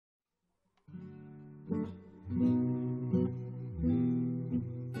We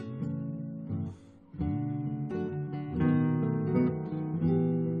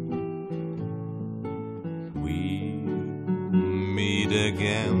meet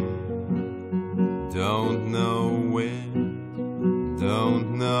again, don't know where,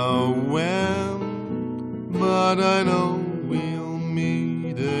 don't know when, but I know we'll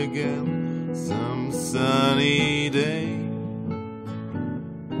meet again some sunny day.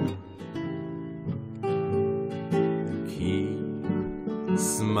 Keep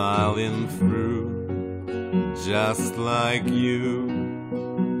smiling through, just like you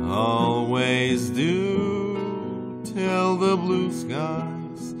always do, till the blue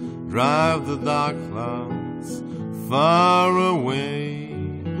skies drive the dark clouds far away.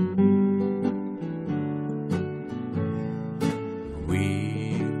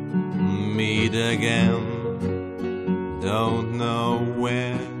 We meet again, don't know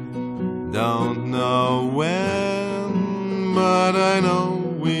where, don't know when, but I know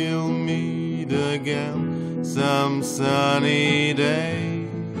we'll meet again some sunny day.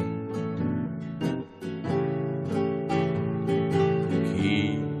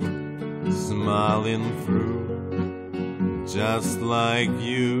 Smiling through, just like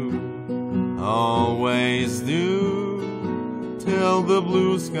you always do, till the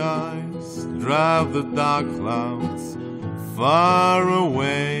blue skies drive the dark clouds far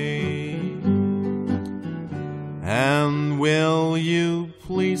away. And will you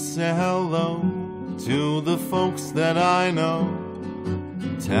please say hello to the folks that I know?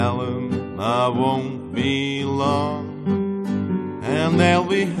 Tell them I won't be long, and they'll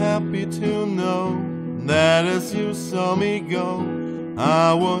be happy to know that as you saw me go,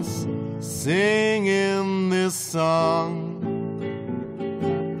 I was singing this song.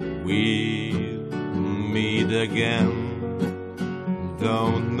 We'll meet again,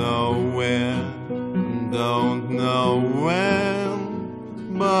 don't know where, don't know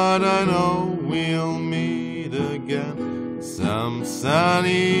when, but I know we'll meet again some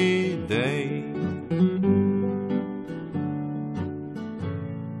sunny day.